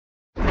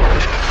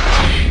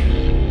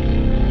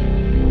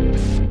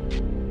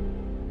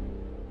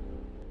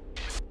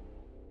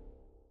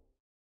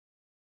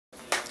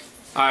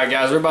Alright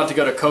guys, we're about to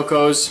go to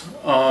Coco's,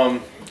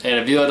 and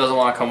Avila doesn't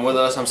want to come with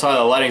us. I'm sorry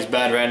the lighting's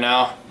bad right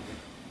now.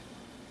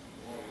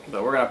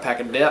 But we're going to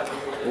pack a dip.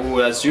 Ooh,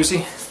 that's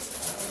juicy.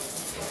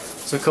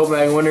 Some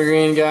Copenhagen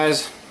wintergreen,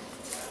 guys.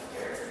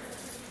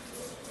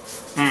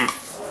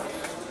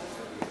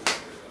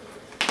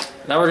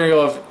 Now we're going to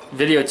go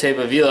videotape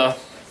Avila,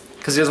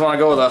 because he doesn't want to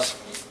go with us.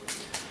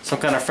 Some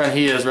kind of friend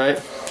he is, right?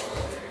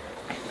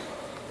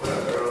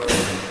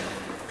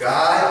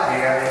 God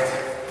damn it.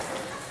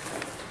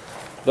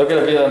 Look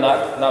at Avila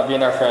not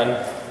being our friend.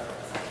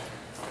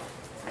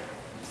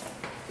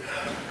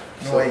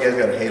 So why you guys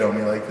gotta hate on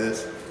me like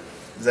this?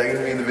 Is that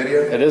gonna be in the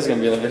video? It is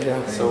gonna be in the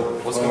video. So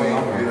what's going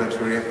on? I don't know,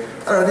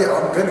 dude,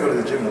 I'm gonna go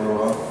to the gym in a little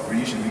while. Or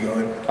you should be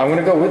going. I'm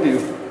gonna go with you.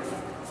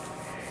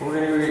 We're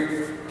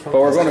gonna but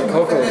we're going to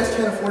Coco's. You guys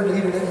can't afford to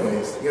eat it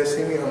anyways. You guys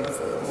see me, I'm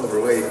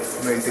overweight.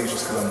 I know you think it's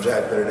just because I'm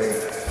jacked, but it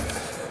ain't.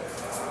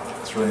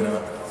 It's really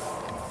not.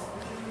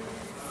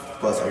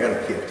 Plus, I got a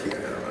PFT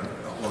I gotta run.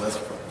 Well, that's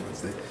fucking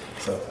Wednesday.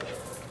 So.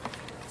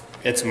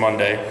 It's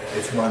Monday.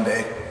 It's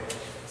Monday.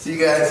 See you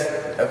guys.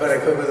 Have fun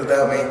at Coco's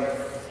without me.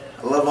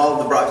 I love all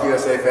of the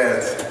BrockUSA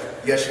fans.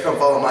 You guys should come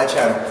follow my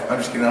channel. I'm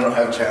just kidding, I don't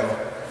have a channel.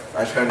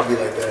 I'm trying to be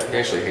like that. He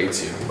actually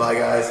hates you. Bye,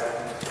 guys.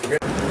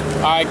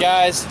 Alright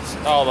guys,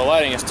 oh the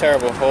lighting is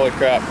terrible, holy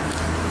crap.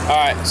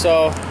 Alright,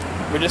 so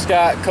we just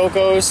got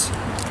Coco's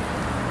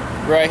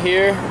right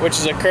here, which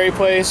is a curry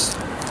place.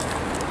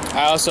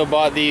 I also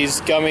bought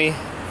these gummy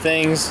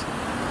things.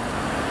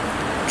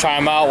 Try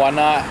them out, why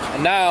not?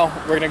 And now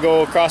we're gonna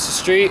go across the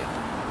street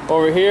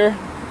over here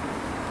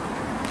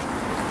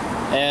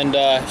and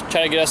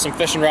try to get us some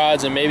fishing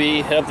rods and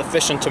maybe hit up the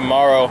fishing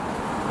tomorrow.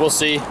 We'll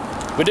see.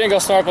 We didn't go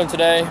snorkeling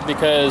today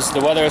because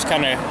the weather was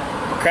kind of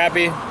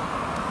crappy.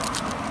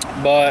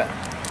 But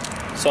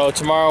so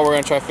tomorrow we're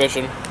gonna try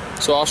fishing.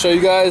 So I'll show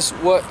you guys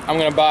what I'm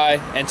gonna buy,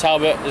 and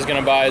Talbot is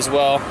gonna buy as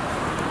well.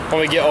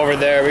 When we get over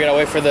there, we gotta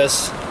wait for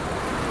this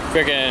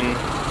freaking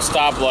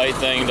stoplight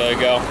thing to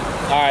go.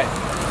 All right,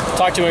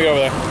 talk to you when we get over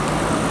there.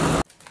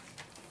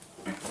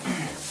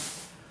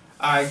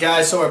 All right,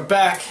 guys, so we're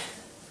back.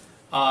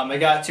 It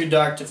got too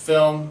dark to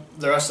film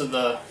the rest of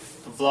the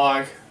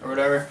vlog or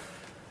whatever.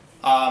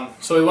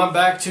 So we went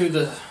back to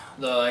the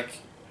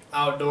like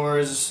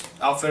outdoors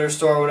outfitter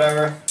store or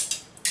whatever.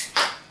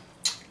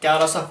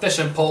 Got us a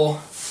fishing pole.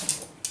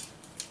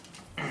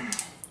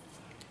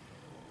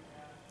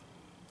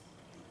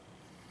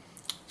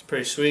 It's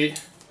pretty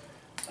sweet.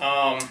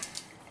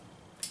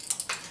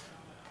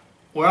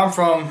 Where I'm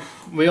from,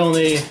 we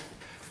only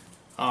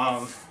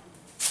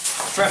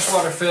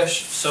freshwater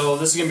fish, so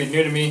this is gonna be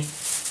new to me.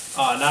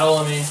 Not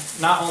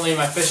only am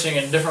I fishing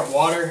in different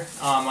water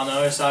on the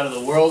other side of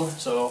the world,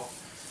 so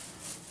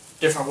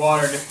different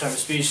water, different type of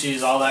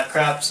species, all that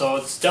crap. So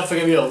it's definitely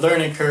gonna be a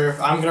learning curve.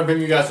 I'm gonna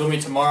bring you guys with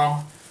me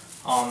tomorrow.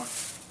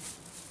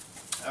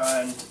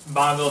 And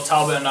Bonneville,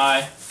 Talbot, and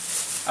I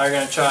are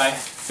gonna try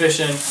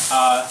fishing.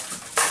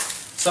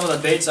 Some of the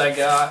baits I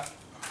got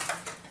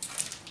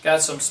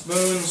some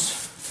spoons,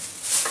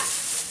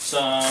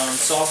 some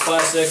soft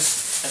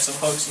plastics, and some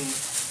hooks and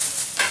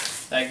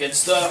that good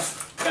stuff.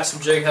 Got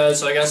some jig heads,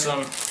 so I got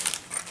some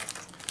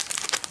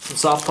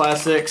soft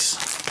plastics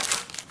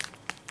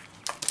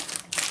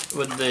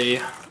with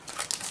the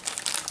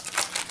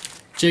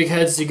jig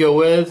heads to go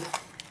with,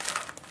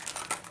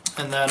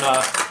 and then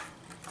I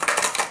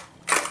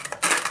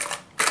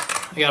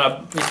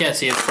got you can't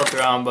see it flipped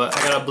around, but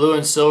I got a blue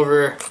and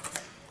silver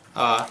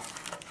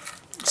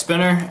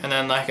spinner, and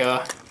then like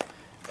a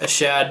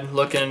shad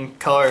looking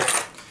color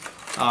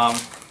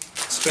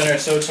spinner.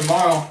 So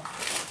tomorrow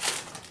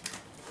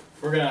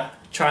we're gonna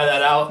try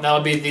that out, and that'll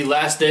be the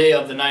last day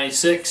of the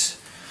 96,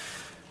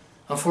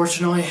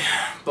 unfortunately,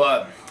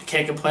 but I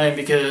can't complain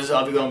because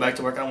I'll be going back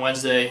to work on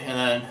Wednesday, and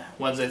then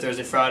Wednesday,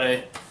 Thursday,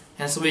 Friday,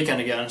 and it's the weekend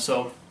again.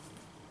 So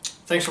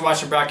thanks for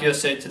watching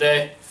BrockUSA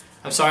today.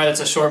 I'm sorry that's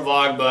a short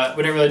vlog, but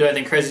we didn't really do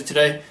anything crazy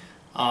today.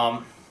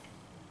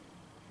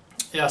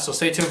 Yeah, so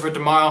stay tuned for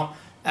tomorrow.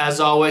 As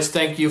always,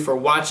 thank you for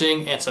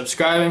watching and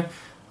subscribing.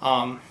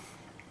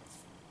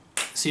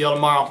 See y'all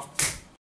tomorrow.